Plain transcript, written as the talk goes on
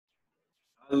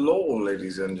Hello,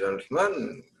 ladies and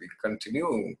gentlemen. We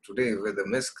continue today with the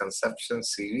misconception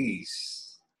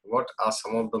series. What are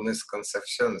some of the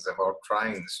misconceptions about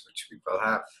trines which people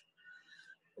have?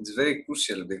 It's very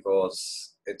crucial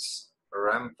because it's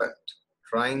rampant.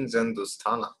 Trines and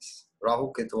Dusthanas.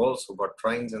 Rahu Ketu also, but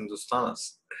trines and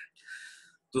Dusthanas.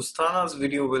 Dusthanas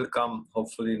video will come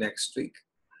hopefully next week.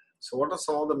 So, what are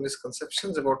some of the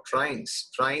misconceptions about trines?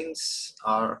 Trines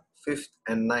are 5th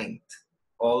and 9th.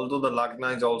 Although the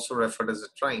Lagna is also referred as a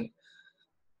trine,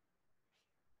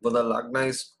 but the Lagna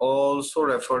is also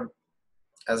referred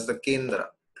as the Kendra.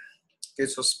 Okay,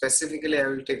 so specifically I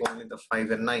will take only the 5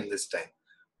 and 9 this time.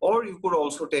 Or you could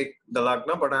also take the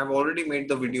Lagna, but I have already made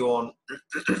the video on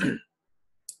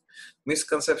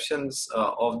misconceptions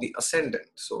of the ascendant.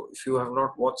 So if you have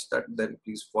not watched that, then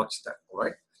please watch that,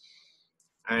 alright?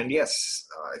 And yes,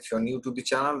 if you're new to the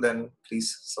channel, then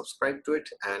please subscribe to it.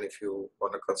 And if you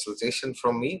want a consultation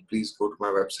from me, please go to my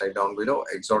website down below,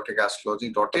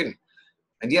 exoticastrology.in.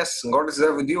 And yes, God is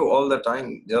there with you all the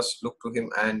time. Just look to Him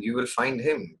and you will find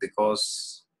Him,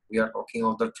 because we are talking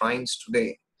of the trines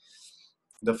today,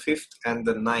 the 5th and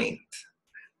the 9th.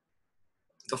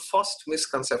 The first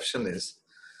misconception is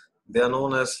they are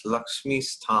known as Laxmi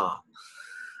Sthanas.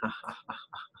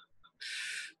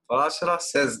 Parashara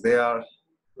says they are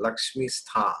Laxmi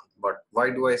Sthanas, but why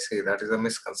do I say that is a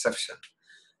misconception?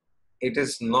 It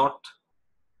is not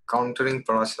countering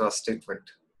Parashara's statement.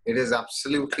 It is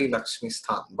absolutely Laxmi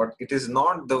Sthanas, but it is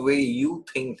not the way you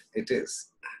think it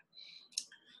is.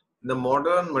 In the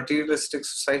modern materialistic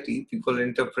society, people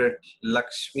interpret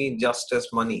Lakshmi just as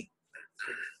money.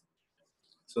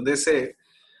 So they say,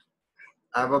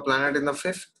 I have a planet in the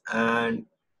 5th and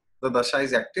the Dasha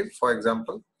is active, for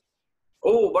example.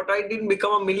 Oh, but I didn't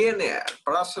become a millionaire.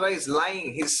 Parashara is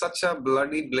lying. He's such a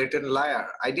bloody blatant liar.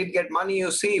 I did get money, you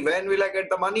see. When will I get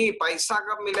the money? Paisa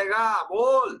kab milega?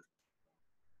 Bol.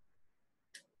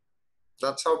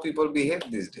 That's how people behave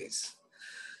these days.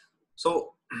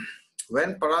 So,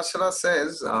 when Parashara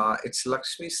says it's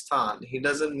Laxmi Sthan, he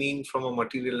doesn't mean from a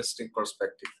materialistic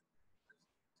perspective.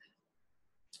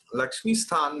 Laxmi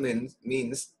Sthan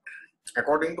means,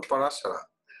 according to Parashara,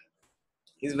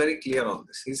 he's very clear on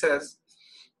this. He says,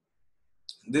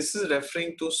 this is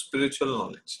referring to spiritual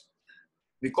knowledge.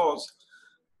 Because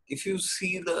if you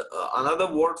see the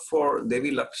another word for Devi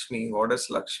Lakshmi, goddess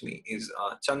Lakshmi, is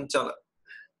Chanchala.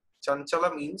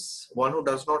 Chanchala means one who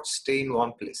does not stay in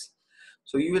one place.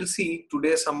 So you will see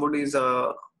today somebody is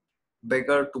a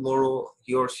beggar, tomorrow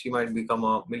he or she might become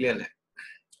a millionaire.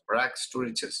 Rags to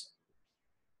riches.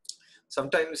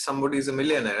 Sometimes somebody is a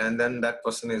millionaire and then that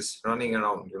person is running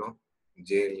around,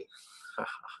 jail.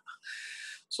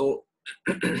 So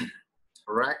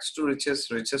rags to riches,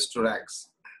 riches to rags.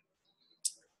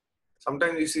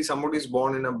 Sometimes you see somebody is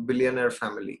born in a billionaire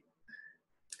family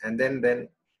and then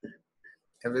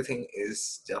everything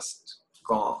is just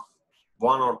gone.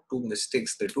 One or two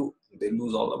mistakes they do, they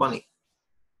lose all the money.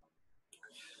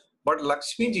 But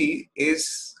Lakshmi ji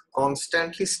is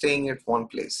constantly staying at one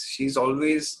place. She's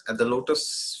always at the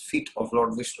lotus feet of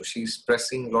Lord Vishnu. She's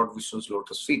pressing Lord Vishnu's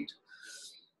lotus feet.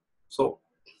 So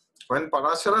when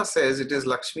Parashara says it is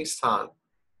Lakshmi Sthan,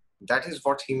 that is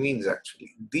what he means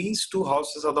actually. These two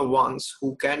houses are the ones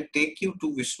who can take you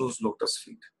to Vishnu's lotus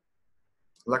feet.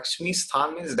 Lakshmi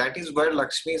Sthan means that is where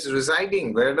Lakshmi is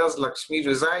residing. Where does Lakshmi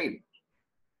reside?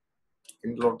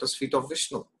 In lotus feet of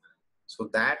Vishnu. So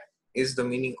that is the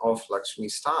meaning of Lakshmi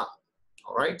Sthan.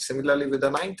 Alright, similarly with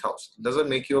the 9th house. It doesn't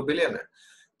make you a billionaire.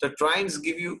 The trines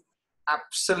give you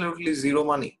absolutely zero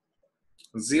money,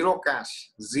 zero cash,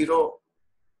 zero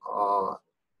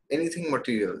anything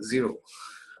material, zero.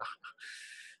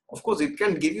 Of course, it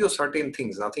can give you certain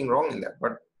things, nothing wrong in that.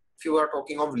 But if you are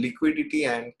talking of liquidity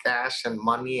and cash and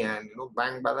money and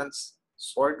bank balance,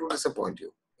 sorry to disappoint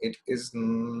you. It is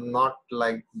not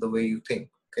like the way you think.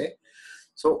 Okay,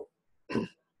 so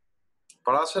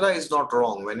Parashara is not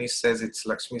wrong when he says it's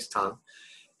Lakshmi Sthan.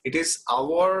 It is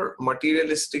our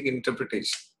materialistic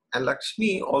interpretation. And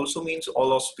Lakshmi also means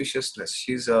all auspiciousness.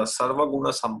 She's a Sarva Guna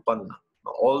Sampanna,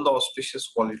 all the auspicious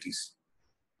qualities.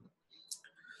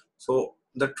 So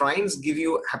the trines give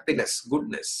you happiness,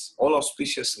 goodness, all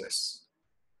auspiciousness.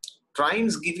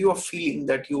 Trines give you a feeling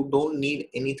that you don't need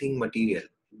anything material.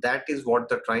 That is what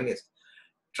the trine is.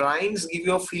 Trines give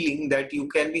you a feeling that you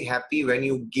can be happy when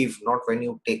you give, not when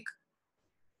you take.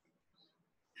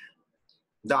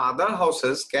 The other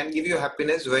houses can give you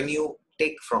happiness when you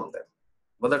take from them.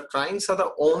 But the trines are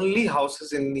the only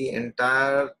houses in the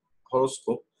entire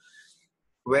horoscope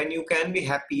when you can be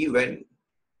happy when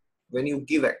you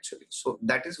give actually. So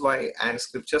that is why, and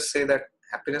scriptures say that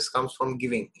happiness comes from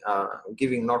giving,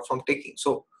 not from taking.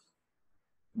 So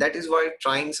That is why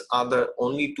trines are the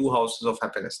only two houses of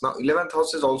happiness. Now, 11th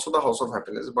house is also the house of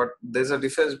happiness, but there's a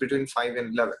difference between 5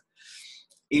 and 11.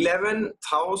 11th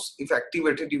house, if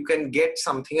activated, you can get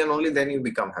something and only then you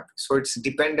become happy. So it's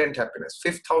dependent happiness.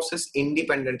 5th house is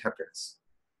independent happiness,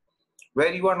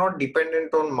 where you are not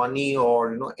dependent on money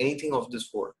or anything of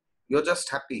this world. You're just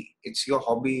happy. It's your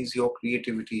hobbies, your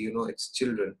creativity, it's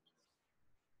children.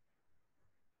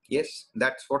 Yes,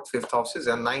 that's what 5th house is.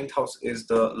 And 9th house is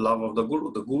the love of the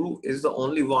Guru. The Guru is the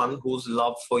only one whose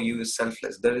love for you is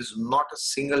selfless. There is not a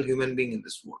single human being in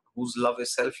this world whose love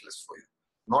is selfless for you.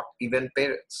 Not even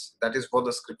parents. That is what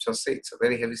the scriptures say. It's a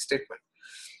very heavy statement.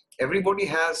 Everybody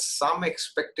has some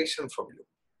expectation from you.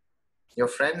 Your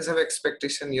friends have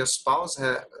expectation. Your spouse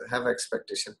have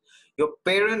expectation. Your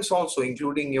parents also,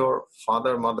 including your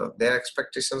father, mother, their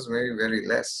expectations may be very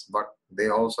less, but they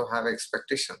also have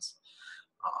expectations.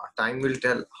 Time will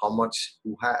tell how much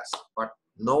who has, but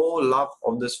no love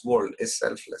of this world is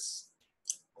selfless.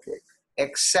 Okay,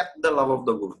 except the love of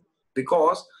the Guru,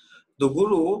 because the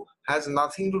Guru has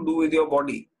nothing to do with your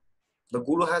body. The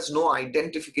Guru has no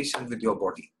identification with your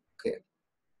body. Okay,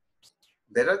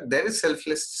 there is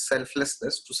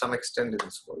selflessness to some extent in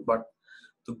this world, but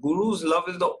the Guru's love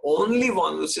is the only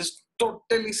one which is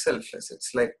totally selfless.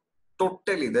 It's like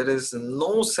totally, there is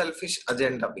no selfish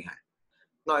agenda behind.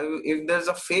 Now, if there's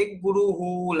a fake guru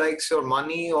who likes your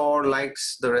money or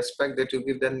likes the respect that you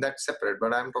give, then that's separate.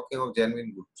 But I'm talking of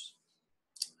genuine gurus.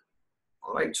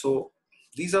 All right. So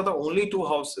these are the only two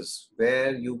houses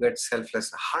where you get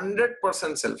selfless, 100%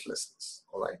 selflessness.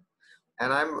 All right.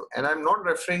 And I'm not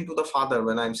referring to the father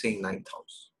when I'm saying 9th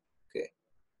house. Okay.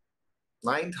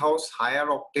 9th house,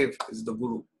 higher octave is the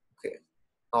guru. Okay.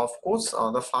 Now, of course,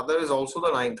 the father is also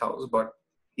the 9th house, but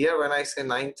here, when I say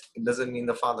 9th, it doesn't mean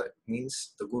the father. It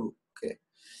means the guru. Okay.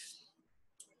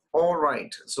 All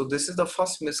right. So this is the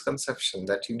first misconception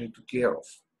that you need to clear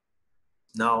off.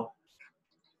 Now,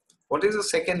 what is the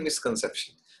second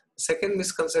misconception? The second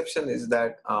misconception is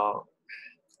that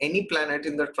any planet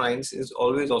in the trines is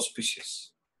always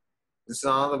auspicious. This is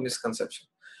another misconception.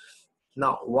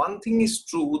 Now, one thing is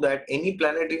true, that any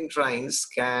planet in trines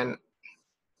can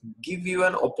give you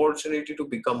an opportunity to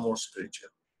become more spiritual.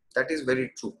 That is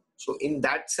very true. So in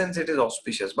that sense, it is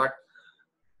auspicious. But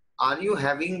are you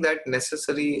having that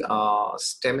necessary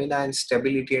stamina and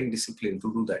stability and discipline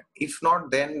to do that? If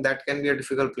not, then that can be a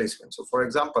difficult placement. So for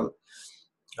example,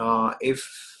 if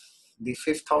the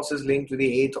 5th house is linked to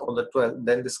the 8th or the 12th,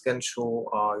 then this can show,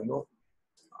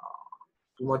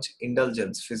 too much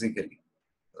indulgence physically.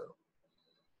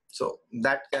 So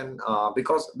that can,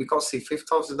 because see, 5th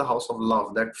house is the house of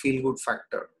love, that feel good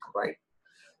factor, right?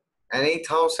 And 8th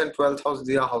house and 12th house,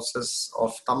 they are houses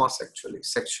of tamas actually,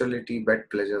 sexuality, bed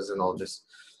pleasures and all this.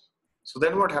 So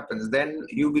then what happens? Then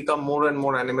you become more and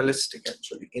more animalistic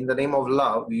actually. In the name of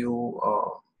love, you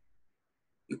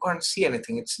can't see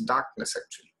anything. It's darkness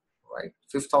actually, right?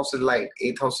 5th house is light,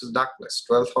 8th house is darkness,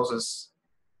 12th house is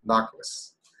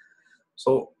darkness.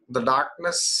 So the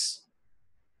darkness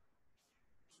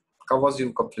covers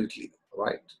you completely,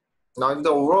 right? Now, if the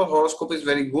overall horoscope is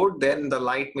very good, then the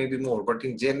light may be more, but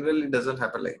in general, it doesn't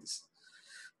happen like this.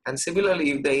 And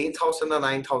similarly, if the 8th house and the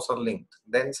 9th house are linked,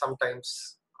 then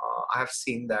sometimes I have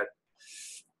seen that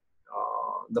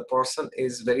the person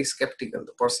is very skeptical.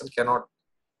 The person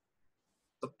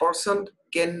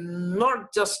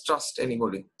cannot just trust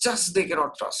anybody. Just they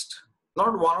cannot trust.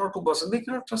 Not 1 or 2%, they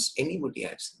cannot trust anybody.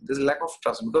 I've seen. There's lack of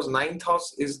trust because 9th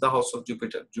house is the house of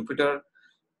Jupiter. Jupiter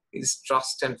is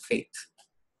trust and faith.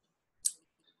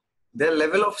 Their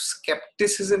level of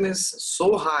skepticism is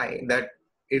so high that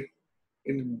it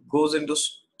goes into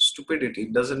stupidity.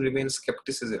 It doesn't remain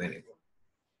skepticism anymore.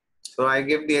 So I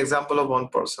gave the example of one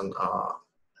person.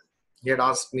 He had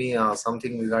asked me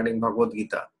something regarding Bhagavad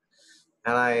Gita.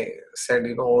 And I said,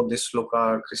 this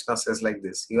sloka, Krishna says like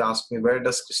this. He asked me, where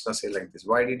does Krishna say like this?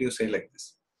 Why did you say like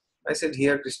this? I said,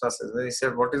 here Krishna says. Then he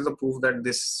said, what is the proof that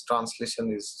this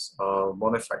translation is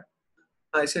bona fide?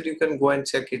 I said, you can go and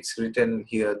check, it's written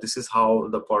here. This is how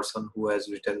the person who has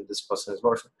written this person is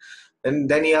version. And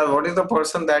then what is the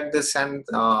person that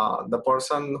the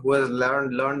person who has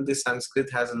learned this Sanskrit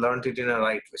has learned it in a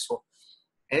right way. So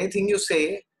anything you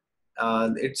say,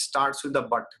 it starts with the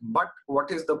but. But what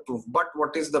is the proof? But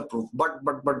what is the proof? But.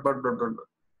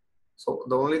 So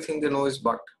the only thing they know is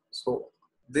but. So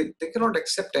they cannot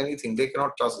accept anything. They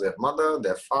cannot trust their mother,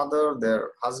 their father,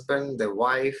 their husband, their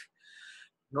wife.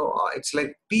 No, it's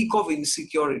like peak of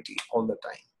insecurity all the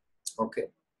time. Okay.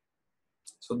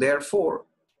 So therefore,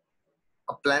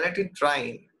 a planet in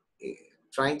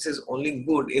trines is only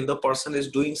good if the person is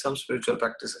doing some spiritual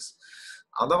practices.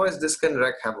 Otherwise, this can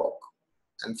wreak havoc.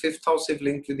 And fifth house, if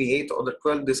linked with the eighth or the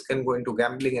 12th, this can go into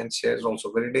gambling and shares,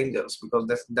 also very dangerous, because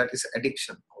that is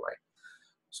addiction. All right.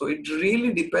 So it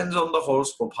really depends on the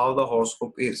horoscope, how the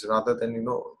horoscope is, rather than,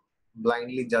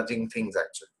 blindly judging things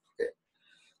actually. Okay.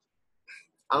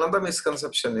 Another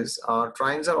misconception is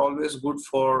trines are always good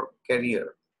for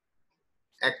career.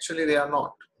 Actually, they are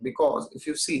not, because if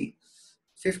you see,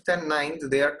 fifth and ninth,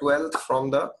 they are 12th from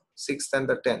the sixth and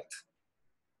the 10th.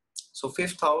 So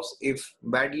fifth house, if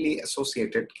badly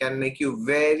associated, can make you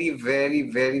very,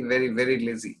 very, very, very, very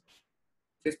lazy.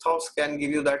 Fifth house can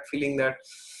give you that feeling that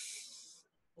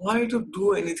why to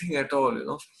do anything at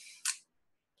all,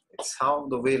 It's how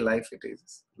the way life it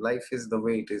is. Life is the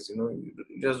way it is, you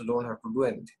just don't have to do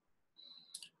anything.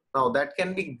 Now that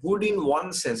can be good in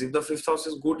one sense. If the fifth house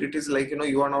is good, it is like,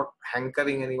 you are not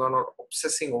hankering and you are not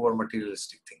obsessing over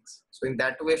materialistic things. So in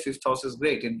that way, fifth house is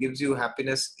great. It gives you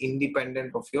happiness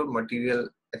independent of your material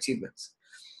achievements.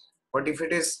 But if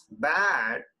it is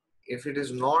bad, if it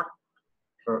is not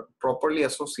properly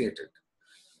associated,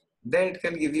 then it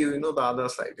can give you, the other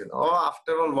side. Oh,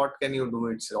 after all, what can you do?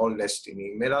 It's all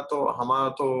destiny. Mera to,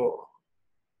 hamara to,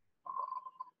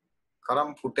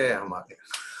 karam phute hai hamare.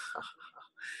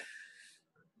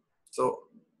 So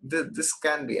this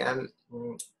can be, and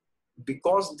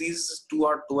because these two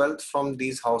are 12th from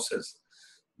these houses,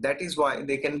 that is why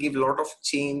they can give a lot of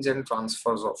change and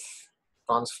transfer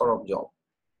of job.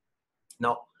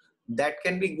 Now that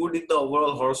can be good if the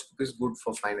overall horoscope is good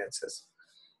for finances.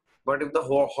 But if the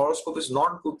horoscope is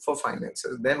not good for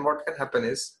finances, then what can happen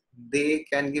is they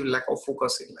can give lack of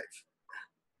focus in life.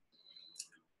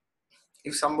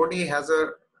 If somebody has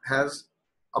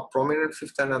a prominent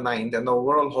fifth and a ninth, and the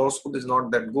overall horoscope is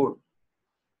not that good,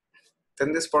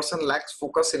 then this person lacks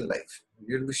focus in life.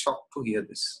 You'll be shocked to hear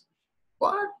this.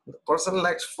 What? The person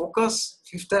lacks focus?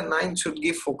 Fifth and ninth should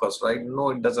give focus, right? No,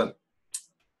 it doesn't.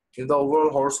 If the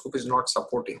overall horoscope is not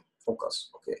supporting focus,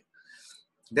 okay,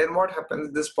 then what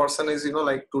happens? This person is,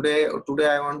 like today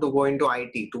I want to go into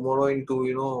IT, tomorrow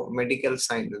into, medical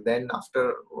science. Then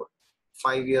after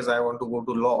 5 years, I want to go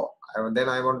to law. Then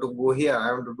I want to go here.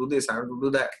 I want to do this. I want to do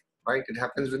that. Right? It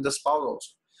happens with the spouse also.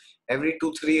 Every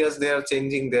 2-3 years, they are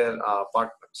changing their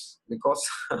partners because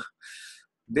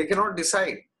they cannot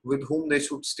decide with whom they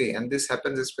should stay. And this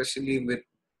happens especially with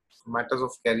matters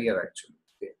of career actually.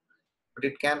 Okay. But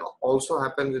it can also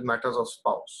happen with matters of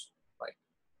spouse. Right?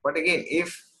 But again,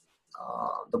 if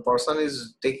the person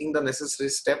is taking the necessary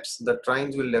steps, the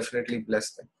trines will definitely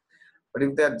bless them. But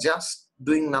if they are just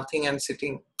doing nothing and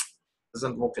sitting, it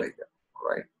doesn't work like that.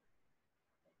 Right?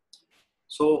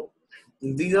 So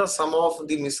these are some of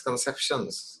the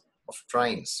misconceptions of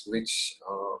trines which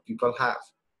people have.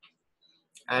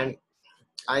 And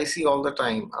I see all the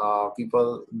time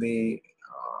people, they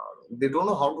don't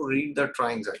know how to read the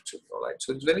trines actually. All right,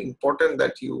 so it's very important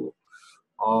that you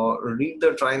read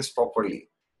the trines properly.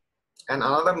 And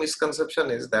another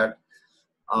misconception is that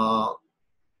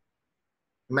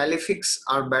malefics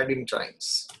are bad in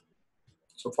trines.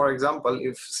 So for example,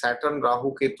 if Saturn,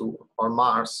 Rahu, Ketu or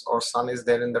Mars or Sun is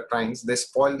there in the trines, they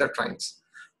spoil the trines.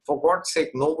 For God's sake,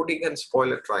 nobody can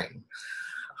spoil a trine.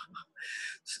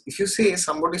 If you say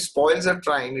somebody spoils a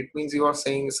trine, it means you are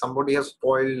saying somebody has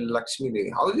spoiled Laxmi Devi.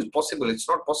 How is it possible? It's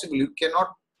not possible. You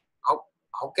cannot,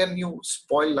 how can you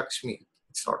spoil Lakshmi?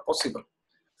 It's not possible.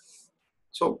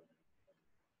 So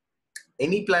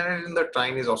any planet in the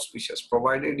trine is auspicious,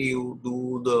 provided you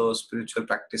do the spiritual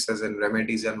practices and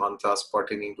remedies and mantras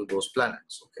pertaining to those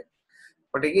planets. Okay.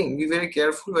 But again, be very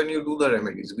careful when you do the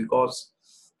remedies, because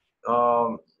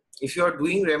if you are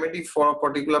doing remedy for a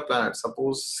particular planet,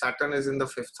 suppose Saturn is in the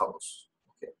 5th house,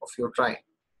 okay, of your trine,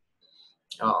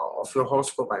 of your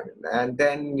horoscope, I mean, and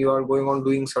then you are going on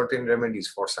doing certain remedies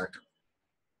for Saturn.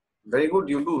 Very good,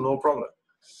 you do, no problem.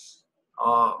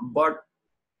 But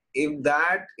if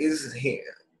that is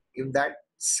here, if that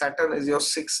Saturn is your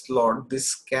 6th lord,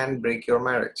 this can break your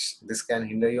marriage. This can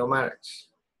hinder your marriage.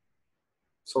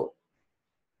 So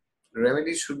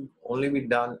remedy should only be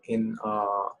done in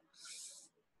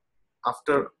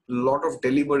after a lot of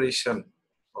deliberation.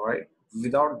 All right.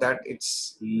 Without that,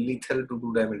 it's lethal to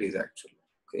do remedies actually.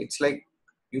 Okay. It's like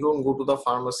you don't go to the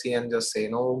pharmacy and just say,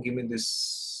 no, give me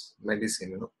this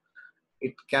medicine.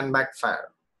 It can backfire.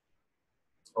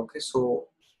 Okay. So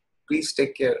please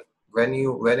take care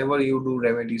whenever you do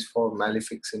remedies for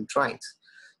malefics in trines.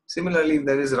 Similarly, if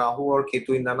there is Rahu or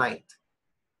Ketu in the 9th,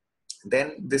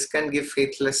 then this can give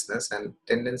faithlessness and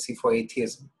tendency for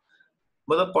atheism.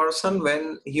 But the person,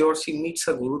 when he or she meets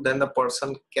a guru, then the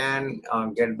person can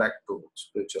get back to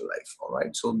spiritual life. All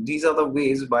right. So these are the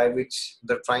ways by which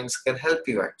the trines can help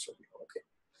you actually. Okay.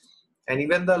 And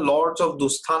even the lords of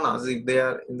Dusthanas, if they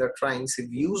are in the trines,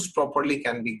 if used properly,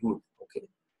 can be good. Okay.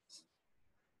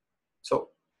 So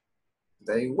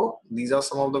there you go. These are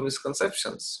some of the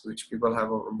misconceptions which people have.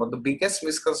 But the biggest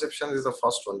misconception is the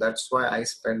first one. That's why I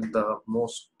spend the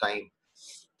most time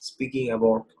speaking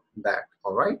about that.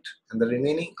 All right. And the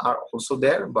remaining are also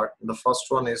there. But the first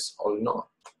one is all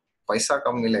paisa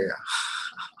kam milega.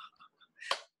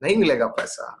 नहीं मिलेगा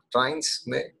पैसा. Trines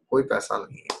में कोई पैसा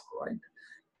नहीं है. Right.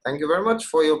 Thank you very much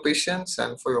for your patience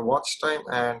and for your watch time.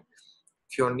 And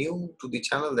if you're new to the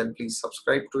channel, then please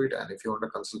subscribe to it. And if you want a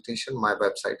consultation, my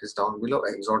website is down below,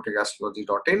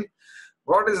 exoticastrology.in.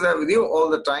 God is there with you all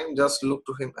the time. Just look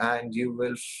to him and you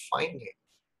will find him.